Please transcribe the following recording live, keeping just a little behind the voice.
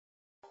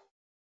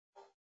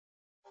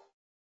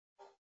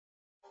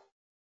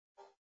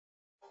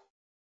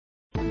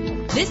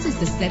This is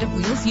the set of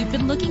wheels you've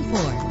been looking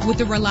for,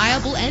 with a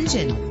reliable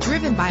engine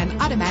driven by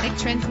an automatic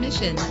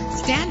transmission.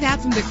 Stand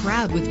out from the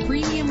crowd with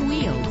premium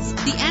wheels.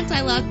 The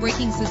anti-lock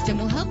braking system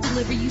will help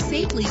deliver you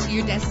safely to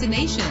your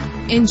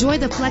destination. Enjoy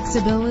the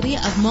flexibility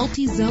of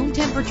multi-zone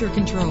temperature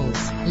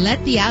controls.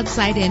 Let the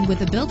outside in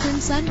with a built-in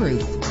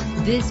sunroof.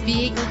 This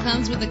vehicle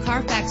comes with a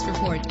Carfax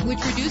report, which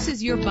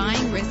reduces your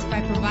buying risk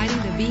by providing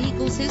the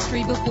vehicle's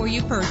history before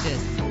you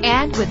purchase.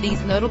 And with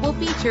these notable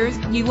features,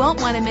 you won't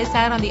want to miss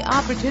out on the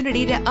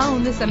opportunity to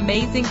own this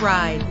amazing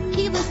ride.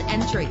 Keyless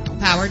entry,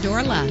 power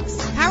door locks,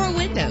 power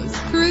windows,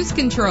 cruise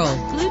control,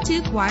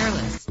 Bluetooth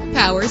wireless,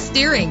 power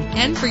steering.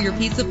 And for your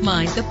peace of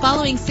mind, the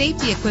following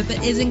safety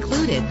equipment is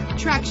included: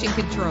 traction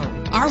control.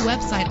 Our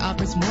website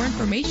offers more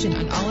information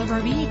on all of our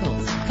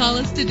vehicles. Call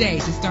us today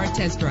to start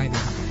test driving.